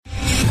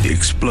The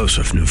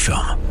explosive new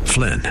film,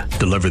 Flynn,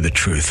 deliver the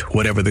truth,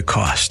 whatever the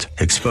cost,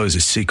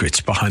 exposes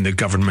secrets behind the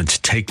government's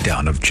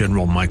takedown of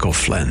General Michael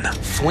Flynn.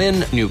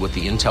 Flynn knew what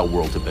the intel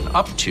world had been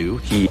up to.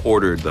 He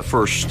ordered the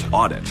first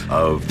audit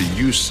of the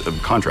use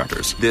of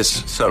contractors.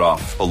 This set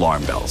off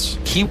alarm bells.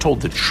 He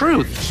told the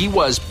truth. He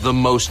was the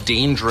most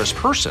dangerous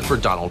person for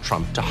Donald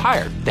Trump to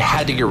hire. They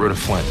had to get rid of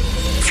Flynn.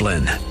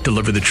 Flynn,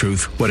 deliver the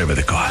truth, whatever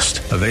the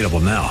cost. Available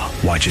now.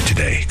 Watch it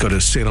today. Go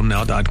to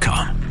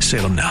salemnow.com.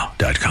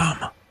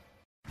 salemnow.com.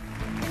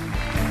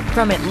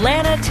 From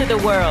Atlanta to the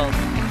world,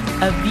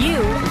 a view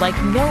like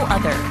no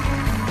other.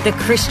 The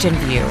Christian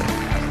View.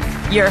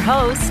 Your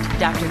host,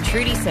 Dr.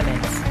 Trudy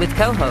Simmons, with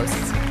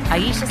co-hosts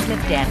Aisha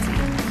Smith Dancy,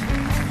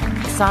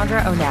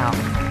 Sandra O'Neill,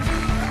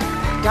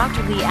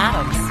 Dr. Lee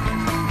Adams,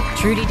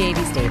 Trudy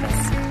Davies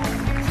Davis,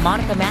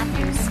 Monica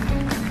Matthews,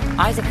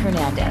 Isaac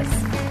Hernandez,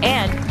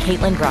 and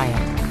Caitlin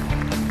Bryan.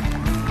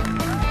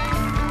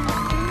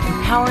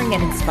 Empowering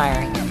and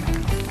inspiring.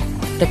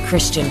 The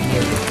Christian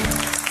View.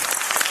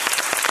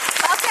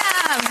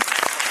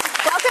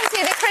 Welcome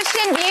to The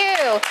Christian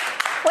View.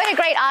 What a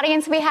great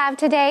audience we have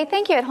today.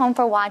 Thank you at home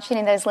for watching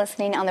and those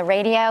listening on the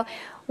radio.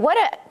 What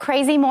a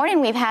crazy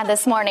morning we've had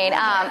this morning.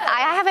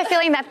 I have a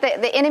feeling that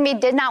the enemy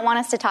did not want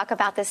us to talk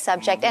about this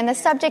subject, and the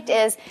subject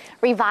is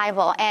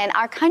revival, and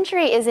our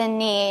country is in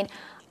need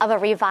of a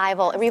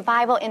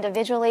revival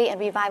individually and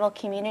revival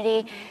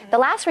community. The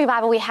last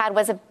revival we had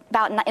was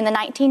about in the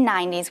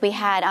 1990s. We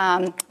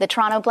had the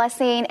Toronto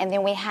Blessing, and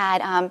then we had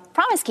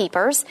Promise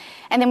Keepers,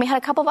 and then we had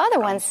a couple of other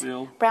ones,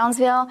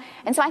 Brownsville.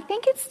 And so I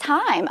think it's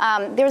time.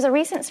 There was a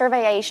recent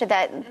survey, Aisha,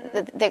 that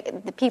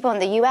the people in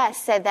the U.S.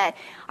 said that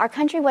our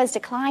country was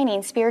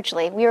declining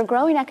spiritually. We were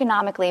growing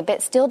economically,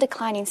 but still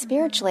declining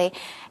spiritually.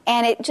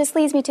 And it just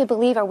leads me to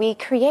believe, are we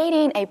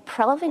creating a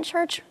prevalent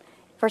church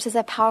versus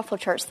a powerful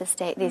church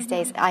these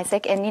days,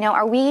 Isaac? And,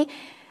 are we,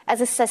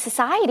 as a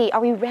society,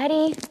 are we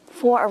ready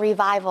for a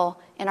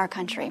revival in our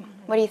country?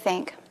 What do you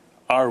think?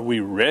 Are we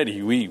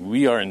ready?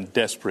 We are in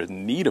desperate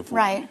need of one.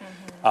 Right.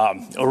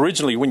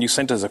 Originally, when you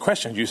sent us a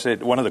question, you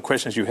said one of the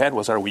questions you had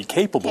was, are we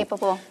capable?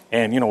 Capable.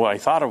 And, what I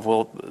thought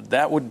of,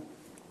 that would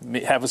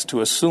have us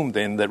to assume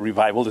then that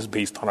revival is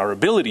based on our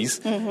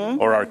abilities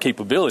or our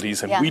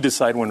capabilities, and we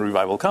decide when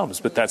revival comes.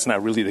 But that's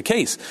not really the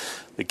case.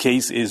 The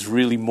case is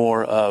really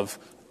more of,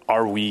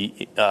 are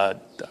we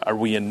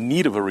in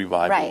need of a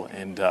revival? Right.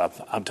 And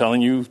I'm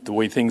telling you, the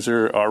way things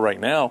are right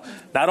now,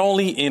 not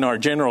only in our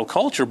general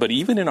culture, but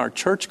even in our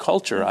church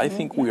culture, I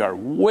think we are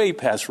way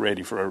past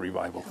ready for a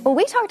revival. Well,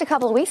 we talked a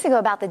couple of weeks ago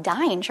about the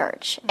dying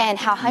church and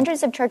how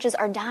hundreds of churches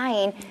are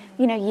dying,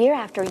 year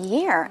after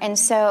year. And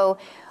so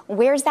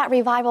where's that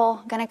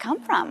revival going to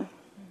come from?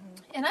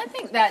 And I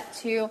think that,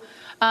 too,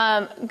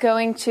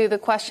 going to the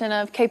question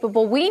of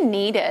capable, we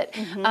need it.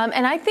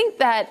 And I think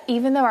that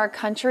even though our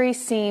country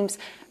seems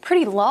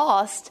pretty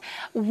lost,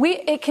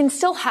 it can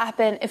still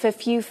happen if a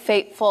few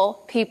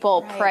faithful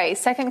people pray.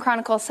 2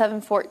 Chronicles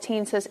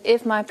 7:14 says,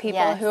 if my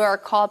people who are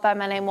called by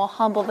my name will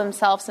humble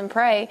themselves and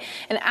pray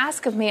and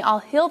ask of me, I'll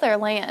heal their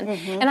land.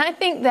 And I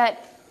think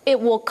that it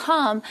will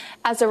come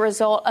as a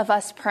result of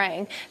us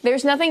praying.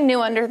 There's nothing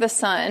new under the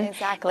sun.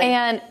 Exactly.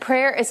 And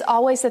prayer is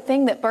always the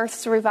thing that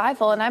births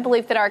revival. And I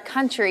believe that our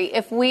country,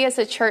 if we as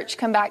a church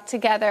come back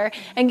together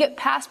and get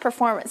past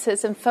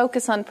performances and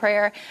focus on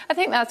prayer, I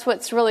think that's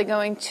what's really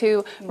going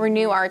to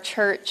renew our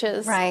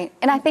churches. Right.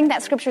 And I think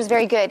that scripture is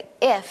very good.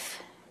 If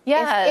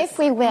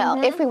we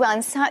will.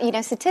 And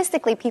so,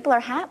 statistically, people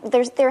are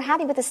they're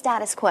happy with the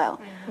status quo,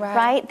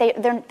 right? They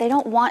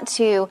don't want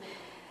to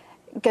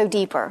go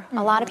deeper.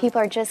 A lot of people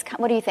are just,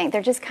 what do you think?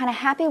 They're just kind of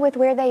happy with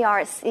where they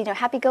are. It's,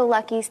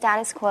 happy-go-lucky,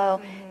 status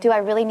quo. Do I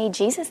really need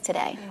Jesus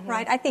today?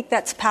 Right. I think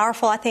that's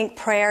powerful. I think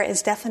prayer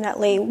is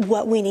definitely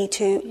what we need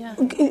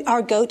to,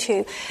 our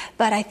go-to.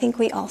 But I think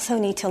we also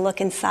need to look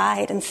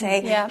inside and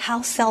say,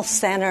 how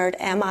self-centered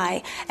am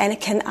I?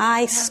 And can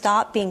I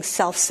stop being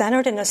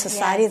self-centered in a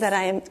society that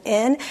I am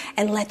in,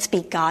 and let's be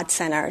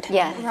God-centered?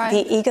 Yes. Right.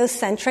 The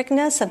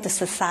egocentricness of the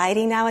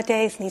society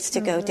nowadays needs to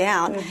go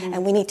down,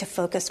 and we need to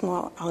focus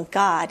more on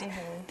God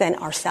than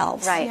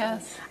ourselves. Right.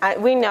 Yes.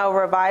 We know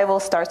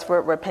revival starts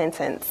with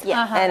repentance.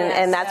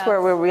 And that's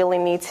where we really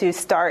need to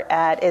start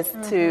at, is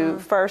to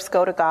first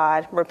go to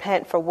God,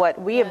 repent for what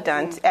we have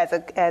done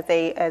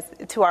as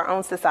to our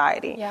own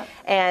society.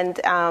 And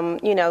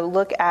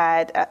look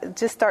at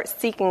just start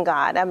seeking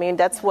God. I mean,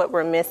 that's what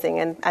we're missing.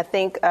 And I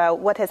think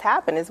what has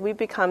happened is we've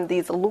become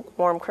these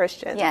lukewarm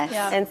Christians. Yes.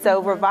 And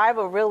so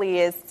revival really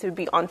is to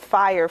be on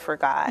fire for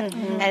God.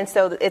 And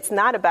so it's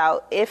not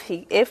about if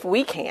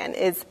we can,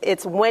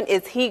 it's when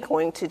is He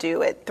going to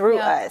do it through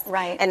us.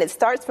 Right. And it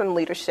starts from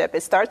leadership.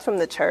 It starts from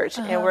the church,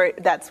 and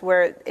that's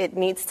where it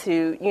needs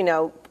to,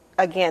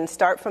 again,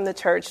 start from the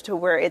church to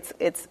where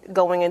it's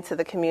going into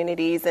the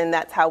communities, and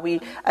that's how we,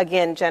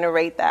 again,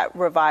 generate that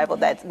revival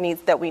that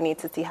we need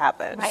to see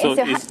happen. Right. So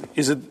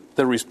is it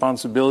the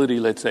responsibility,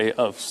 let's say,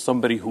 of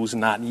somebody who's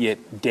not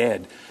yet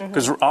dead?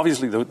 Because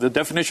obviously the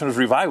definition of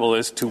revival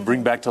is to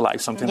bring back to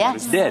life something that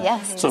is dead.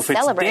 So if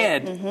it's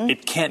dead,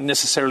 it can't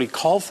necessarily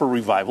call for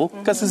revival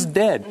because it's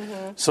dead.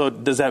 So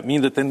does that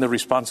mean that then the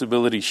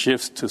responsibility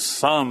shifts to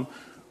some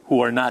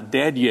who are not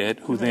dead yet,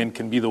 who then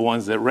can be the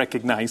ones that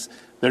recognize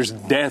there's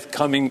death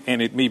coming,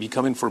 and it may be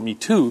coming for me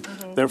too.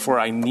 Therefore,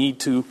 I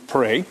need to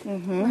pray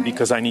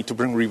because I need to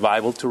bring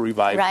revival to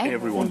revive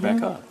everyone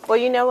back up. Well,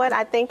 you know what?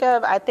 I think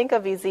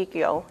of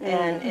Ezekiel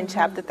in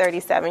chapter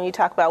 37. You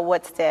talk about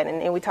what's dead,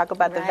 and we talk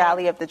about the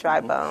valley of the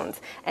dry bones.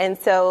 And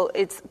so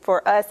it's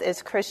for us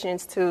as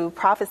Christians to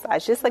prophesy,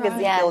 just like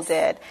Ezekiel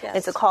did,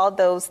 and to call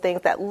those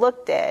things that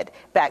look dead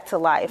back to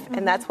life.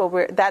 And that's what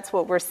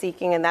we're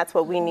seeking, and that's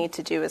what we need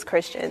to do as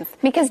Christians.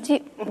 Because do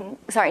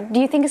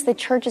you think it's the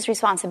church's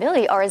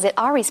responsibility, or is it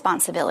our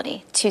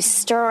responsibility to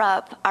stir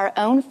up our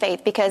own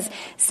faith? Because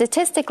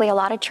statistically, a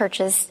lot of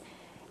churches,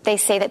 they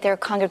say that their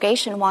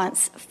congregation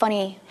wants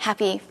funny,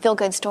 happy,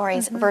 feel-good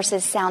stories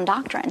versus sound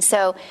doctrine.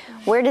 So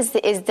where does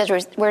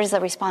the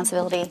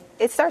responsibility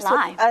It starts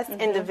lie? with us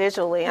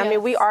individually. I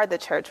mean, we are the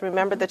church.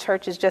 Remember, the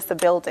church is just a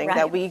building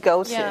that we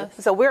go to.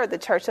 So we're the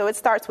church. So it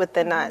starts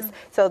within us.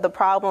 So the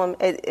problem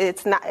is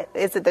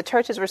it the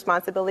church's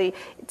responsibility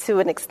to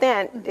an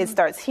extent. It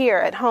starts here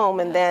at home,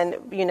 and then,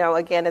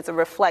 again, it's a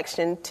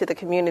reflection to the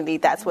community.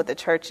 That's what the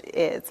church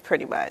is,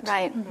 pretty much.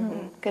 Right.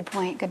 Good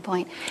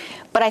point.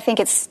 But I think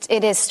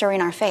it is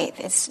stirring our faith.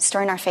 It's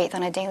stirring our faith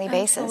on a daily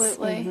basis.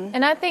 Absolutely.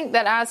 And I think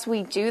that as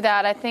we do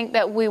that, I think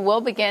that we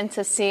will begin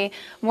to see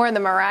more of the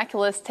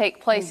miraculous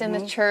take place in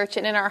the church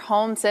and in our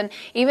homes, and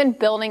even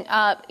building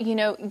up,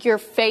 your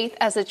faith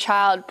as a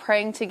child,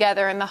 praying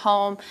together in the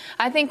home.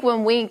 I think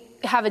when we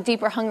have a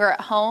deeper hunger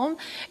at home,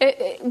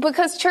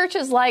 because church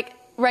is like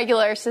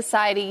regular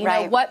society, you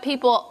know, what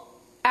people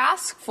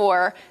ask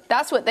for,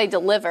 that's what they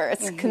deliver.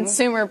 It's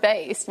consumer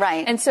based.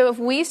 Right. And so if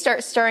we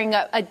start stirring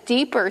up a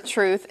deeper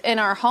truth in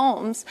our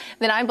homes,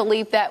 then I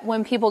believe that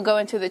when people go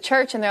into the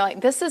church and they're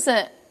like, this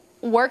isn't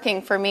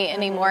working for me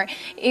anymore.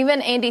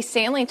 Even Andy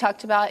Stanley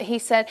talked about it. He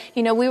said,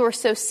 we were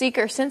so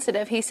seeker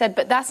sensitive. He said,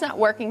 but that's not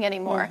working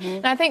anymore.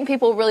 And I think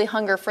people really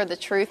hunger for the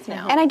truth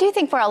now. And I do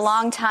think for a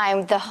long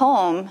time, the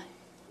home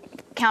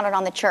counted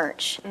on the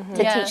church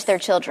to teach their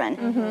children.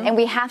 And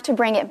we have to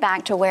bring it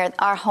back to where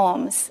our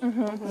homes,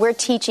 we're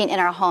teaching in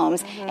our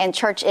homes, and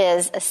church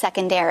is a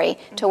secondary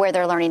to where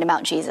they're learning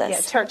about Jesus.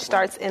 Yeah, church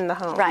starts in the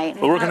home. Right.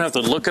 But we're going to have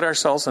to look at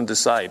ourselves and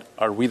decide,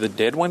 are we the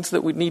dead ones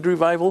that would need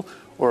revival,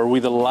 or are we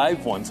the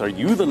live ones? Are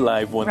you the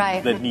live one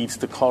that needs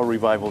to call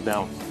revival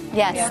down?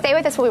 Yes. Stay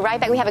with us. We'll be right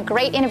back. We have a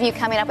great interview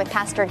coming up with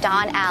Pastor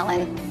Don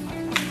Allen.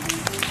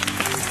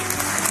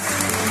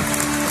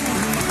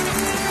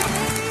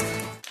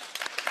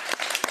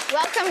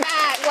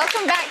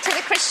 Welcome back to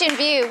The Christian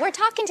View. We're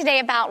talking today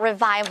about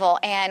revival,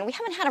 and we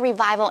haven't had a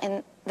revival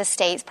in the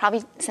States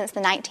probably since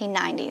the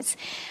 1990s.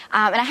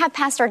 And I have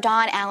Pastor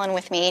Don Allen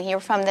with me, and you're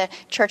from the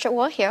Church at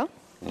Wood Hill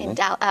in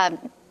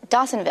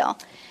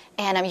Dawsonville,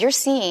 and you're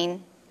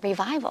seeing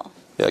revival.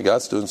 Yeah,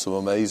 God's doing some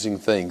amazing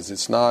things.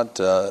 It's not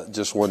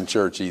just one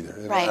church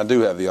either. Right. I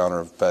do have the honor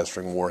of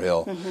pastoring War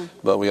Hill,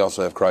 but we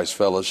also have Christ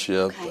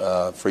Fellowship,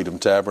 Freedom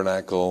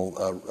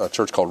Tabernacle, a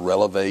church called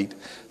Relevate,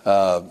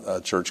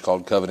 a church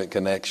called Covenant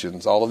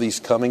Connections. All of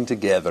these coming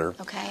together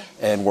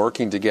and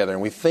working together.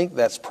 And we think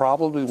that's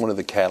probably one of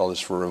the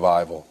catalysts for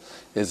revival,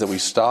 is that we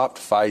stopped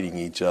fighting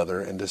each other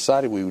and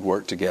decided we would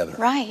work together.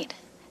 Right.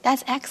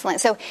 That's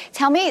excellent. So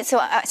tell me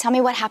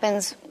what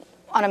happens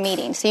on a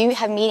meeting. So you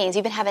have meetings.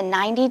 You've been having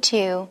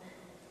 92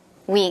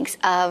 weeks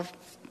of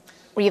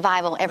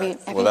revival every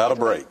without a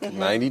break.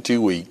 92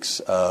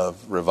 weeks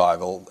of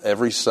revival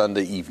every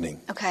Sunday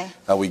evening. Okay.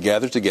 We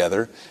gather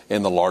together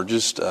in the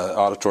largest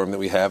auditorium that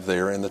we have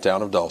there in the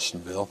town of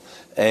Dawsonville,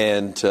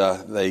 and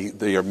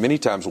they are many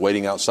times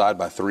waiting outside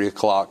by 3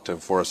 o'clock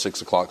for a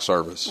 6 o'clock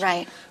service.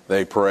 Right.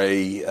 They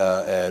pray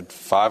at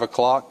 5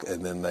 o'clock,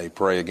 and then they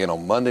pray again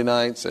on Monday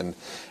nights, and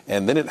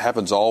then it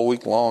happens all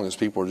week long as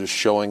people are just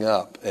showing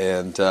up.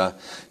 And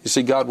you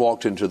see, God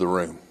walked into the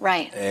room.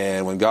 Right.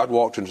 And when God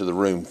walked into the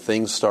room,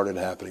 things started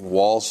happening.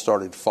 Walls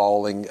started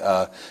falling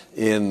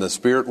in the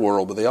spirit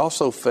world, but they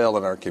also fell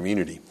in our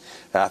community.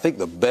 I think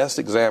the best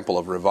example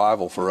of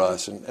revival for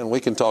us, and we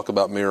can talk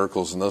about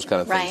miracles and those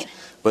kind of things,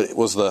 but it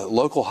was the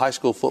local high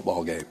school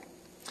football game.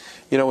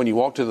 When you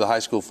walk to the high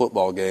school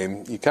football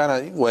game, you kind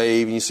of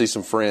wave and you see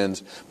some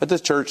friends, but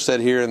this church sat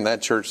here and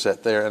that church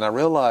sat there, and I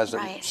realized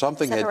that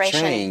something had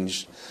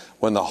changed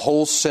when the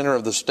whole center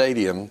of the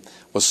stadium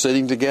was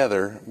sitting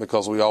together,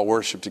 because we all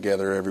worship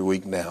together every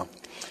week now.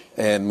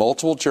 And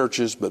multiple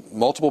churches, but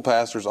multiple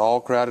pastors all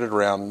crowded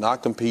around,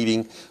 not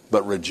competing,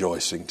 but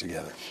rejoicing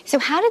together. So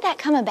how did that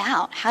come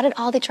about? How did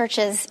all the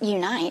churches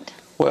unite?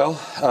 Well,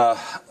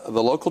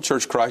 the local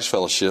church, Christ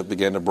Fellowship,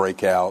 began to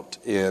break out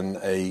in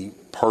a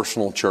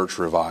personal church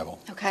revival.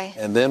 Okay.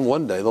 And then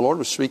one day, the Lord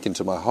was speaking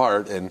to my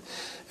heart, and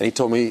He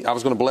told me I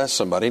was going to bless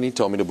somebody, and He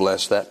told me to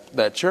bless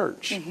that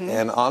church.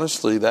 And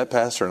honestly, that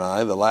pastor and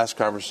I, the last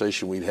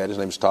conversation we'd had, his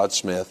name is Todd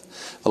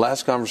Smith, the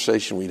last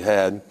conversation we'd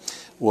had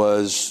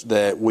was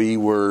that we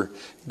were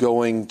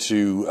going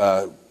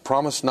to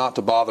promise not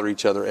to bother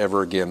each other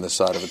ever again this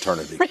side of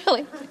eternity.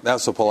 Really?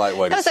 That's a polite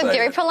way to say it. That was a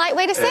very polite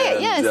way to say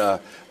it,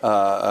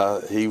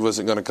 yes. He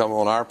wasn't going to come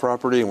on our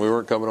property, and we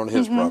weren't coming on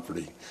his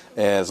property.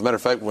 And as a matter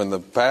of fact, when the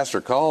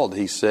pastor called,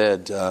 he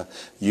said,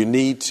 you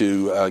need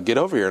to get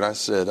over here. And I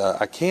said,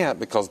 I can't,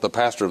 because the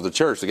pastor of the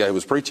church, the guy who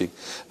was preaching,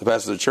 the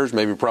pastor of the church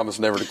made me promise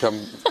never to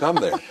come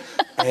there.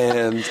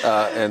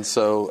 And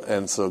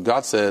so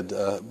God said,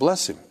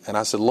 bless him. And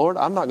I said, Lord,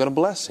 I'm not going to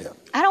bless him.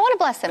 I don't want to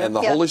bless him. And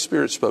the Holy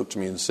Spirit spoke to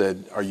me and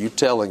said, are you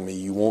telling me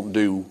you won't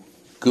do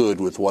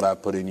good with what I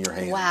put in your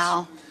hands?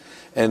 Wow.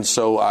 And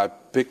so I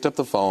picked up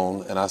the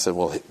phone and I said,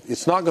 well,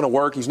 it's not going to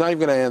work. He's not even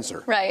going to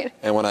answer. Right.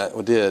 And when I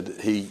did,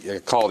 I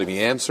called him.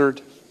 He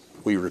answered.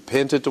 We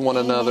repented to one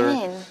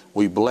another.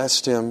 We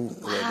blessed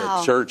him. Wow.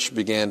 The church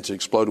began to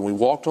explode. And we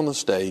walked on the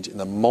stage. And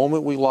the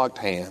moment we locked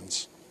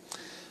hands,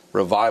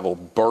 revival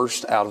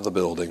burst out of the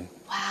building.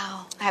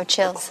 Wow. I have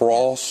chills.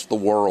 Across the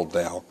world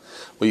now.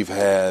 We've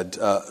had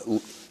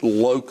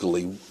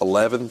locally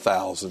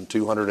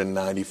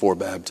 11,294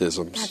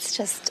 baptisms. That's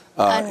just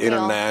unreal.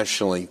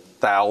 Internationally,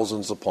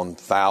 thousands upon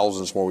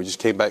thousands more. We just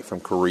came back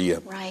from Korea.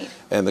 Right.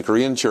 And the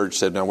Korean church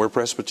said, now we're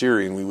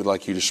Presbyterian, we would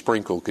like you to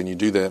sprinkle. Can you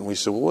do that? And we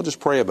said, well, we'll just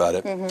pray about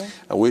it.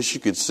 I wish you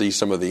could see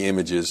some of the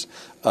images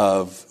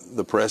of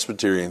the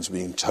Presbyterians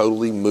being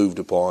totally moved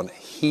upon,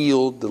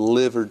 healed,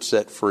 delivered,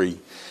 set free.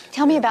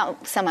 Tell me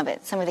about some of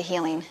it, some of the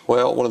healing.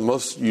 Well, one of the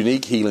most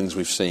unique healings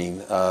we've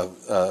seen, a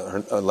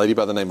lady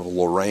by the name of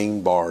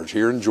Lorraine Barge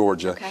here in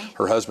Georgia. Okay.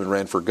 Her husband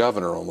ran for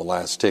governor on the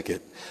last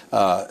ticket.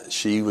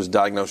 She was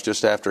diagnosed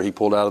just after he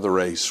pulled out of the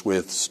race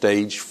with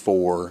stage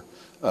 4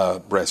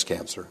 breast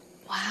cancer.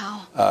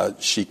 Wow.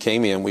 She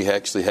came in. We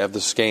actually have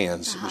the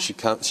scans. She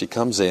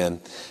comes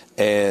in,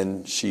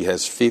 and she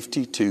has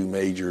 52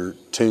 major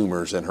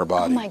tumors in her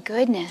body. Oh, my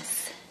goodness.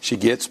 She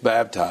gets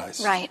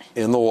baptized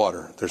in the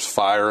water. There's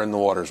fire in the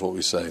water is what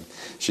we say.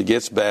 She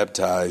gets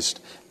baptized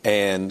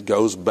and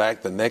goes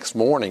back the next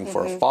morning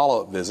for a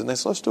follow-up visit. And they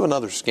said, let's do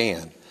another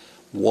scan.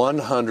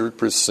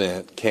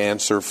 100%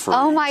 cancer-free.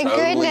 Oh, my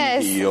totally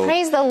goodness. healed.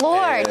 Praise the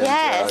Lord. And,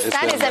 yes,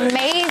 that is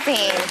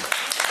amazing.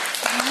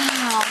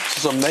 Wow.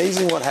 It's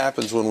amazing what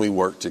happens when we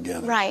work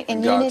together. Right,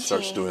 in God unity.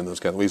 starts doing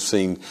those kinds. We've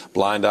seen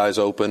blind eyes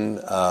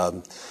open,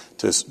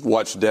 to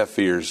watch deaf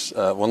ears.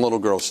 One little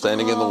girl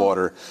standing in the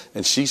water,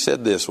 and she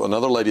said this,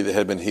 another lady that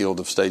had been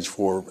healed of stage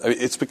 4. I mean,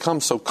 it's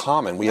become so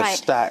common. We have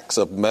stacks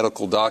of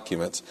medical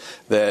documents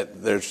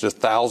that there's just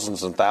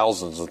thousands and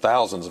thousands and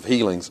thousands of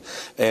healings.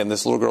 And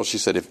this little girl, she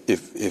said,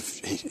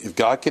 if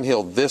God can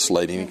heal this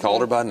lady, and he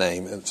called her by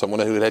name, and someone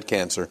who had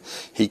cancer,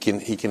 he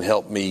can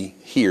help me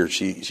hear.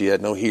 She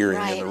had no hearing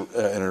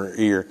in her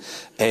ear.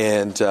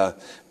 And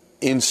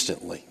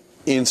instantly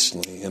in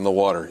the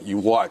water, you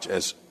watch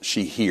as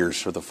she hears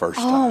for the first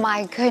time. Oh,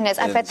 my goodness.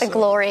 I bet the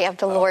glory of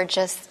the Lord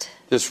just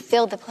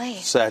filled the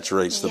place.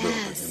 Saturates the building.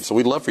 And so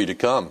we'd love for you to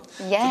come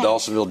to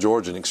Dawsonville,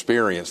 Georgia, and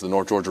experience the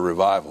North Georgia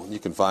Revival. You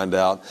can find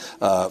out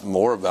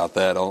more about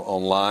that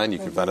online. You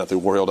can find out through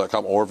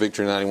warhill.com, or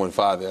Victory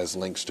 91.5 has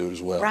links to it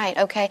as well. Right,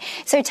 okay.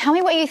 So tell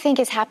me what you think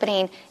is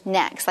happening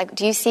next. Like,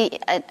 do you see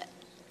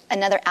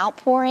another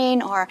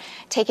outpouring or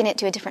taking it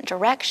to a different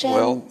direction?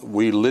 Well,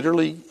 we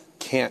literally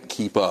can't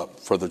keep up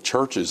for the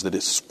churches that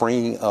is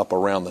springing up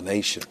around the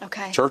nation.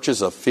 Okay.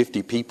 Churches of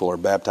 50 people are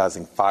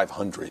baptizing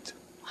 500.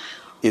 Wow.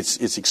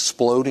 It's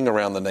exploding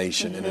around the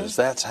nation. And as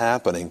that's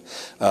happening,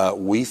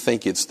 we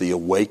think it's the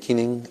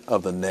awakening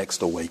of the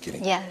next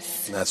awakening.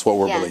 Yes. And that's what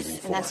we're believing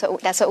for. And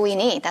that's what we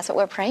need. That's what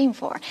we're praying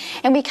for.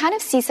 And we kind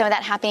of see some of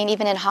that happening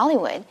even in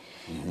Hollywood,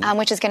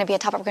 which is going to be a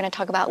topic we're going to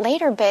talk about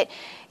later. But,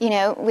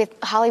 with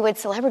Hollywood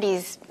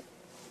celebrities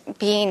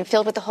being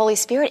filled with the Holy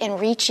Spirit and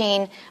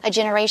reaching a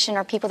generation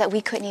or people that we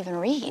couldn't even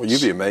reach. Well,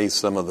 you'd be amazed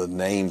some of the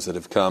names that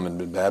have come and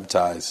been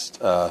baptized.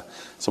 Some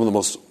of the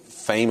most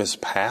famous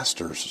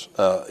pastors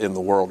in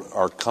the world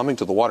are coming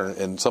to the water.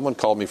 And someone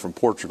called me from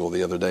Portugal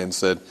the other day and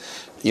said,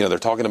 they're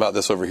talking about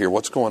this over here.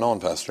 What's going on,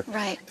 Pastor?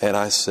 Right. And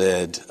I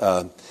said,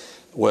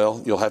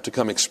 well, you'll have to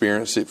come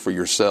experience it for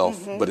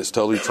yourself, but it's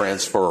totally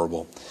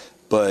transferable.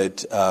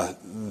 But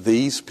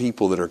these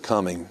people that are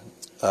coming,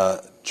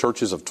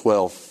 churches of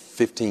 12,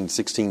 15,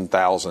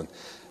 16,000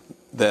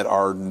 that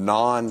are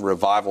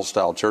non-revival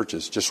style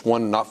churches. Just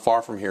one not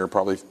far from here,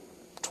 probably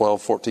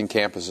 12, 14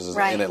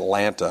 campuses in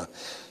Atlanta.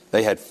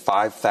 They had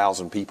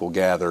 5,000 people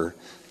gather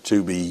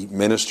to be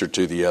ministered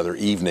to the other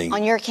evening.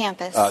 On your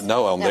campus?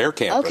 No, on their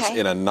campus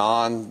in a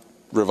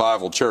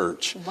non-revival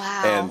church.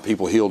 Wow. And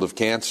people healed of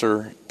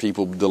cancer,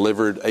 people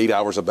delivered 8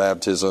 hours of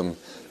baptism.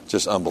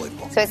 Just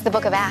unbelievable. So it's the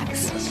book of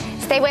Acts.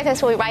 Yes. Stay with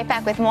us. We'll be right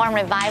back with more on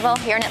revival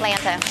here in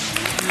Atlanta.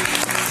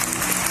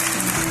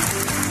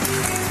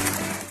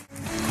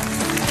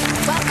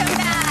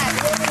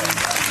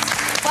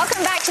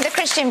 Welcome back to the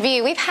Christian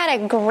View. We've had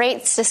a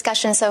great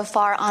discussion so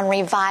far on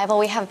revival.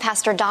 We have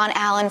Pastor Don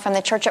Allen from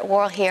the Church at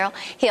Laurel Hill,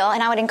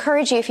 and I would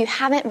encourage you, if you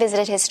haven't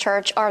visited his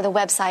church or the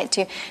website,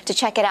 to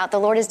check it out. The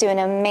Lord is doing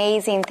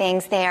amazing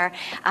things there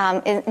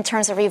in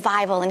terms of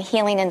revival and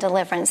healing and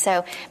deliverance.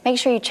 So make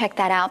sure you check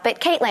that out. But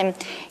Caitlin,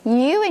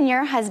 you and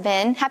your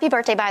husband, happy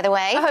birthday, by the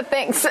way. Oh,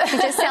 thanks. She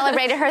just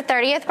celebrated her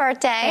 30th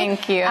birthday.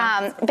 Thank you.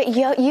 But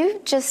you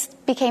just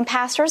became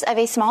pastors of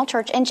a small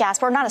church in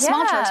Jasper. Not a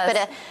small church,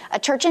 but a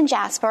church in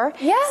Jasper.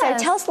 Yes. So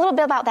tell us a little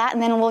bit about that,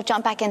 and then we'll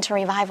jump back into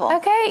revival.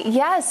 Okay,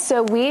 yes.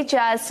 So we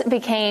just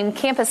became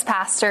campus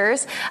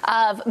pastors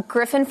of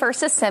Griffin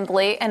First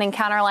Assembly and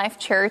Encounter Life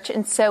Church.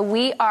 And so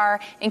we are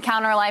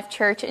Encounter Life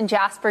Church in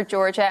Jasper,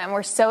 Georgia, and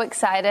we're so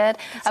excited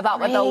about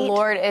what the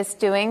Lord is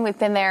doing. We've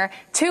been there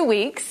 2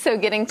 weeks, so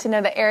getting to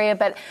know the area.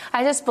 But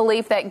I just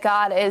believe that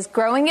God is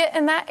growing it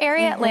in that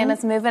area.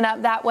 Atlanta's moving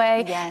up that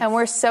way, and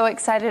we're so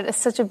excited. It's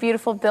such a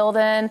beautiful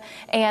building,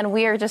 and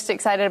we are just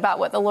excited about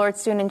what the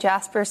Lord's doing in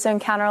Jasper. So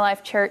Encounter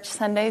Life Church,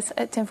 Sundays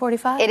at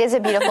 10:45. It is a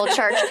beautiful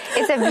church.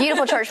 It's a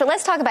beautiful church. But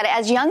let's talk about it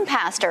as young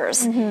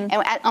pastors, and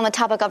on the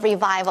topic of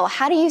revival.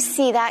 How do you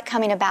see that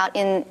coming about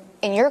in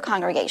your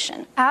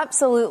congregation?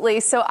 Absolutely.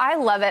 So I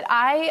love it.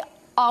 I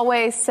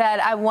always said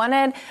I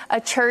wanted a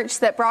church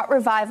that brought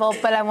revival,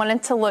 but I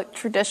wanted to look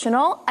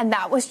traditional, and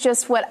that was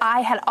just what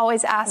I had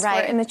always asked for.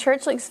 And the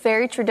church looks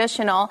very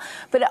traditional,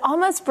 but it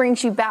almost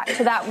brings you back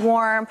to that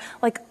warm,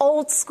 like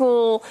old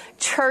school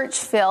church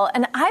feel.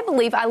 And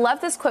I love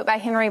this quote by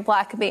Henry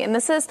Blackaby, and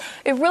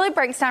it really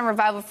breaks down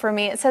revival for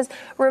me. It says,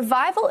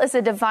 "Revival is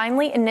a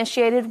divinely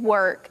initiated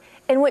work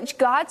in which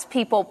God's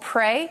people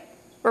pray,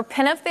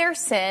 repent of their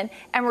sin,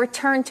 and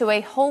return to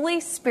a Holy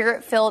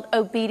Spirit-filled,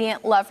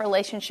 obedient love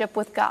relationship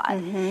with God."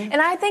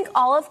 And I think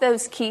all of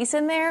those keys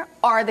in there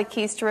are the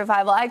keys to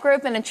revival. I grew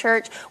up in a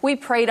church. We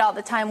prayed all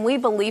the time. We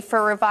believed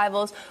for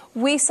revivals.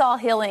 We saw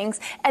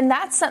healings. And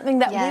that's something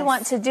that we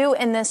want to do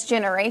in this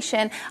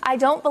generation. I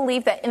don't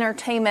believe that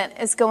entertainment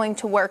is going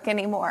to work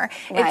anymore.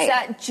 It's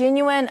that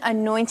genuine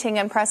anointing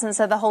and presence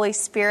of the Holy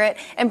Spirit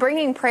and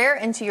bringing prayer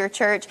into your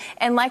church.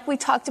 And like we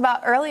talked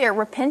about earlier,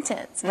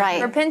 repentance.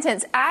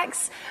 Repentance.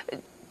 Acts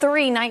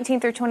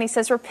 3:19-20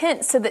 says,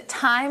 "Repent so that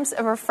times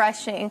of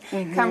refreshing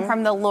come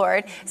from the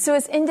Lord." So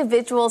as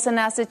individuals and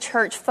as a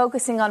church,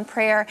 focusing on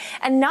prayer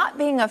and not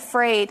being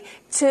afraid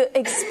to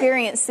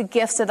experience the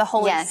gifts of the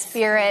Holy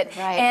Spirit.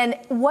 And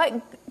what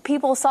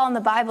people saw in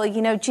the Bible,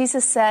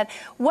 Jesus said,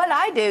 "What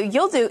I do,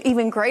 you'll do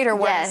even greater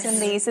works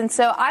than these." And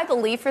so I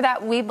believe for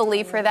that. We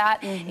believe for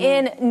that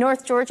in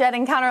North Georgia at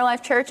Encounter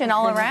Life Church and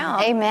all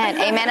around. Amen.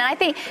 Amen. And I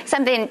think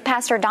something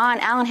Pastor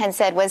Don Allen had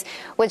said was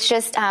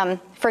just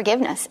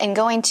forgiveness and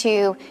going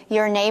to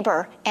your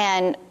neighbor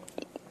and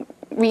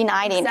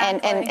reuniting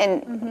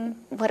and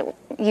what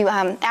you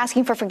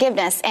asking for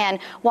forgiveness and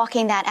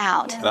walking that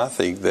out. And I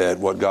think that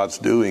what God's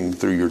doing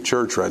through your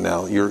church right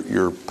now,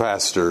 your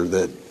pastor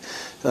that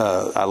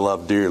I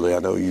love dearly. I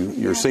know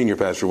your senior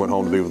pastor went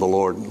home to be with the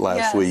Lord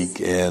last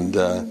week, and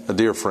a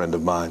dear friend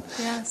of mine.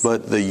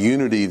 But the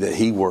unity that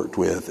he worked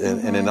with,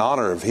 and in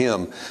honor of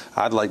him,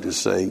 I'd like to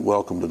say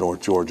welcome to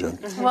North Georgia.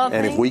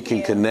 And if we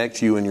can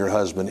connect you and your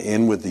husband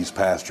in with these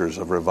pastors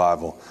of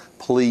revival,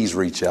 please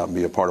reach out and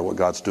be a part of what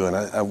God's doing.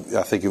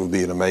 I think it would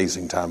be an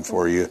amazing time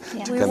for you to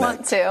connect. We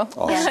want to.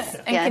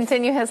 Awesome. And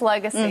continue his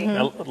legacy.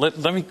 Now,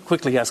 let me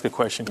quickly ask a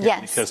question here,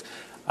 because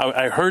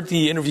I heard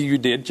the interview you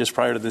did just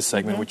prior to this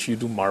segment, which you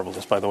do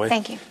marvelous, by the way.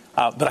 Thank you.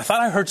 But I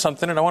thought I heard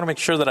something, and I want to make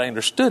sure that I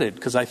understood it,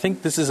 because I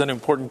think this is an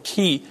important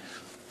key.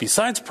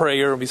 Besides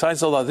prayer,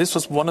 besides all that, this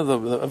was one of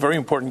the very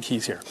important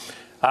keys here.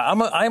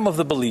 I am of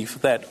the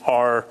belief that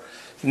our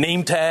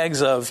name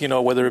tags of,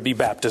 whether it be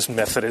Baptist,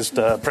 Methodist,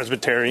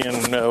 Presbyterian,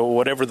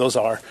 whatever those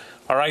are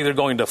either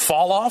going to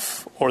fall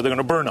off or they're going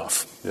to burn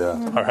off.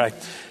 All right.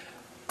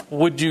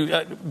 Would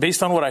you,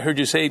 based on what I heard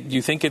you say, do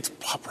you think it's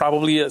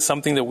probably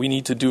something that we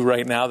need to do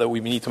right now, that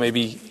we need to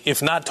maybe,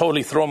 if not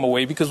totally throw them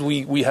away, because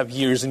we have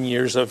years and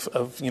years of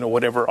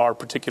whatever our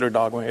particular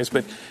dogma is,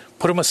 but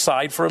put them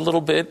aside for a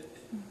little bit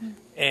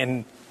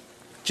and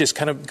just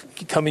kind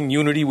of come in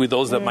unity with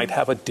those that might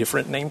have a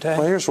different name tag?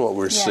 Well, here's what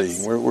we're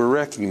seeing. We're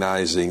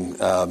recognizing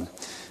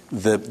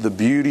the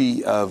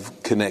beauty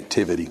of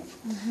connectivity.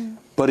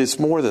 But it's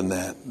more than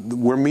that.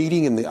 We're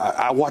meeting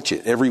I watch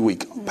it every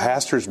week.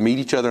 Pastors meet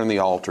each other in the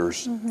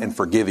altars and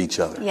forgive each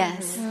other.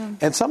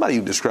 And somebody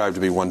described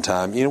to me one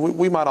time,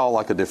 we might all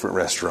like a different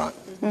restaurant.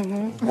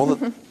 Well,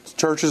 the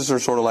churches are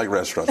sort of like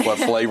restaurants. What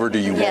flavor do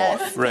you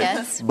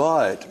want?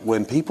 But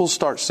when people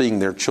start seeing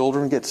their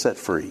children get set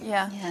free,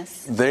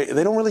 they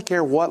don't really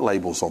care what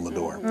label's on the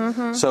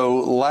door.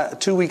 So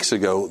 2 weeks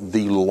ago,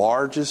 the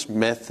largest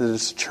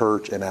Methodist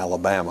church in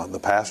Alabama, the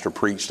pastor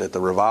preached at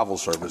the revival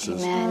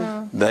services.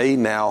 They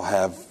now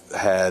have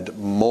had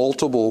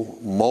multiple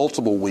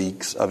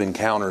weeks of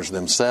encounters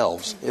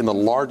themselves in the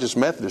largest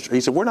Methodist.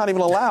 He said, we're not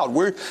even allowed.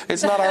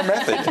 It's not our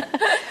method.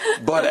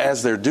 But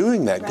as they're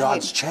doing that,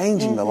 God's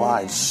changing the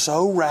lives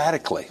so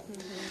radically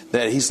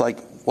that he's like,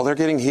 well, they're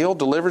getting healed,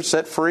 delivered,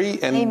 set free,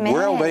 and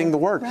we're obeying the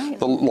word.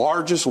 The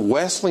largest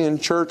Wesleyan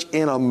church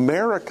in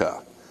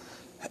America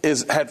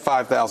had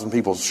 5,000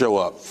 people show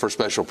up for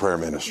special prayer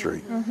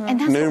ministry. And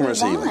that's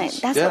numerous what we want.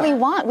 healings. That's what we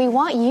want. We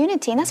want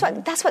unity, and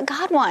that's what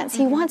God wants.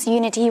 He wants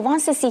unity. He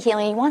wants to see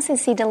healing. He wants to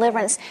see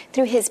deliverance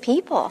through His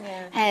people.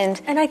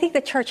 And I think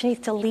the church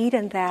needs to lead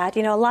in that.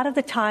 You know, a lot of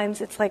the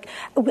times it's like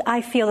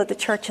I feel that the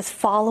church is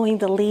following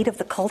the lead of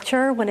the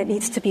culture when it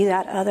needs to be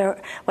that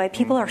other way.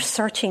 People are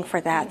searching for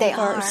that. They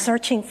are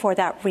searching for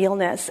that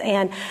realness.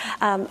 And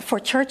for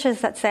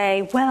churches that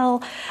say,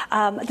 well,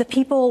 the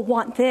people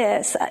want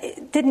this.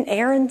 Didn't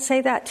Aaron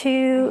say that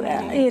too,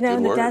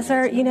 in the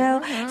desert,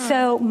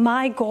 So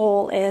my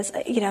goal is,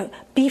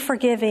 be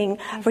forgiving,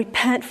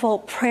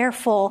 repentful,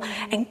 prayerful,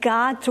 and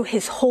God, through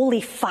His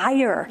holy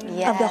fire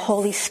of the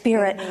Holy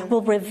Spirit,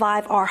 will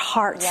revive our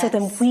hearts so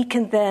then we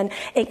can then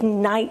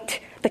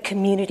ignite the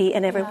community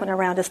and everyone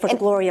around us for the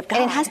glory of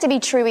God. And it has to be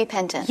true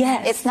repentance.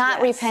 Yes. It's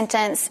not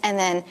repentance and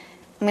then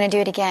I'm going to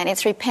do it again.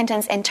 It's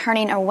repentance and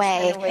turning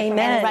away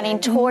and running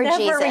toward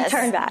Jesus. Never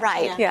return back.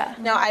 Right. Yeah.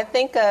 No, I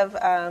think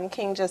of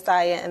King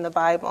Josiah in the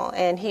Bible,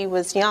 and he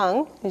was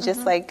young,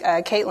 just like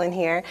Caitlin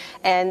here.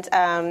 And,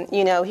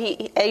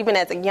 he even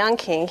as a young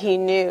king, he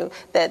knew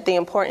that the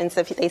importance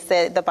of,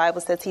 the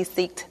Bible says he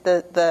seeked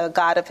the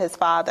God of his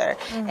father.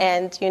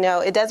 And,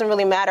 it doesn't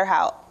really matter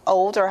how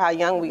old or how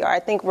young we are. I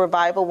think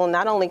revival will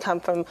not only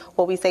come from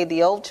what we say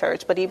the old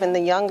church, but even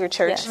the younger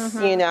church,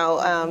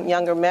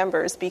 younger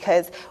members,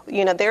 because,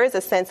 there is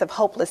a sense of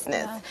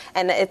hopelessness. Yeah.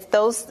 And it's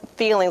those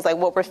feelings like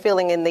what we're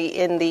feeling in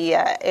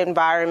the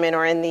environment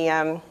or in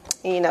the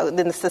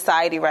in the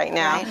society right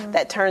now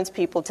that turns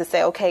people to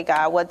say, okay,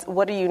 God,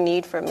 what do you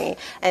need from me?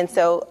 And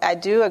so I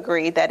do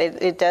agree that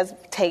it does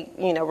take,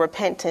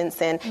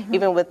 repentance. And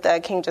even with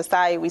King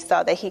Josiah, we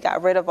saw that he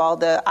got rid of all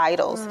the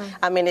idols.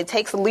 I mean, it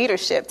takes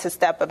leadership to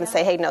step up and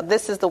say, hey, no,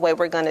 this is the way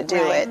we're going to do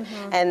it.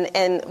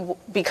 And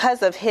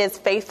because of his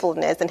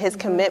faithfulness and his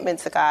commitment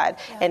to God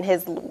and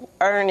his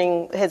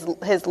earning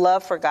his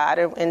love for God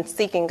and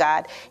seeking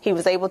God, he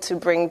was able to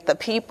bring the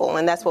people.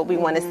 And that's what we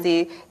want to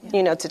see,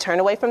 to turn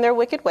away from their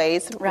wicked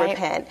ways,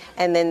 repent,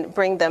 and then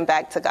bring them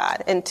back to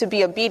God and to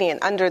be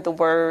obedient under the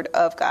word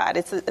of God.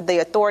 It's the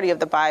authority of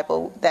the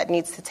Bible that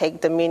needs to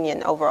take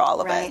dominion over all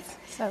of us.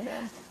 So good.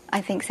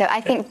 I think so.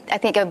 I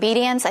think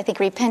obedience, I think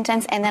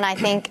repentance, and then I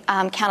think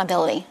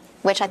accountability,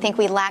 which I think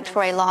we lacked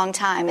for a long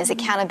time, is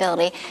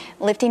accountability,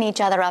 lifting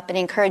each other up and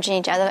encouraging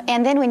each other.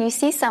 And then when you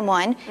see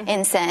someone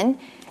in sin,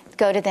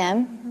 go to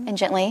them and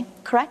gently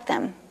correct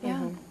them.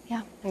 Yeah.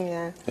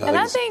 And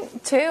I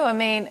think,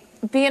 too,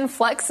 being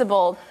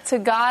flexible to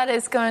God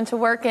is going to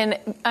work in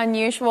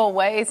unusual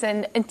ways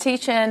and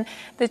teaching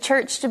the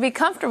church to be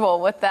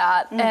comfortable with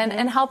that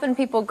and helping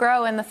people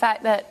grow in the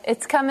fact that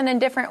it's coming in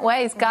different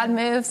ways. God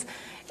moves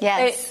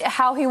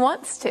how He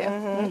wants to.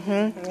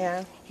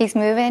 Yeah. He's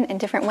moving in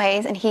different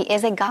ways, and He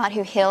is a God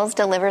who heals,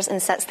 delivers,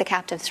 and sets the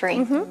captives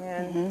free.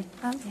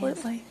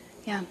 Absolutely.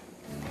 Yeah.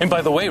 And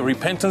by the way,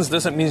 repentance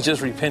doesn't mean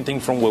just repenting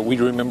from what we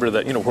remember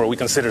that, where we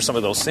consider some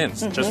of those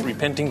sins. Just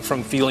repenting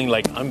from feeling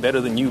like I'm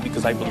better than you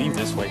because I believe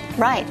this way.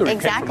 Right,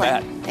 exactly.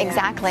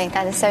 Exactly.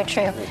 That is so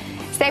true.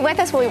 Stay with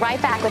us. We'll be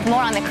right back with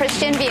more on The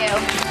Christian View.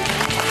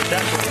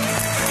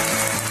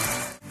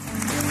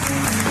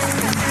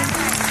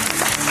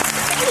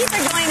 Thank you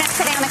for joining us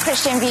today on The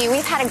Christian View.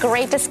 We've had a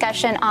great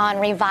discussion on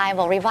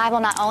revival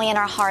not only in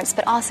our hearts,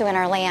 but also in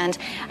our land.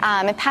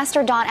 And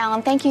Pastor Don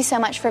Allen, thank you so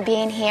much for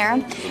being here.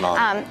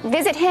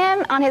 Visit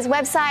him on his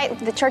website,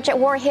 the Church at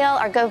War Hill,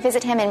 or go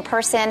visit him in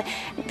person.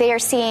 They are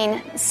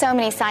seeing so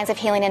many signs of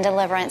healing and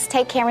deliverance.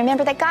 Take care.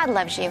 Remember that God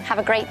loves you. Have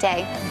a great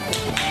day.